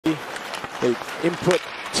They input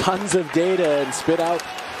tons of data and spit out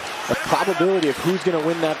a probability of who's going to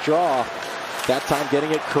win that draw. That time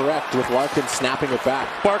getting it correct with Larkin snapping it back.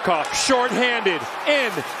 Barkov, shorthanded,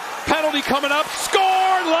 in, penalty coming up, score,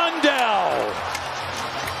 Lundell!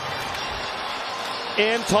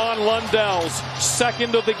 Anton Lundell's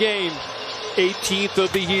second of the game, 18th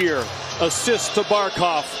of the year. Assist to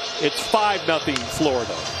Barkov. It's 5-0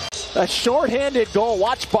 Florida. A shorthanded goal.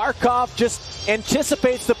 Watch Barkov just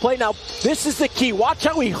anticipates the play. Now, this is the key. Watch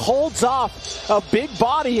how he holds off a big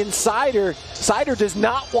body in Seider. Seider does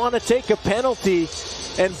not want to take a penalty,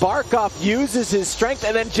 and Barkov uses his strength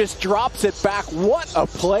and then just drops it back. What a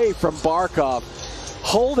play from Barkov.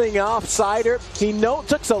 Holding off Seider. He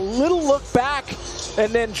took a little look back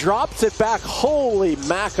and then drops it back. Holy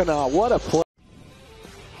Mackinac, what a play.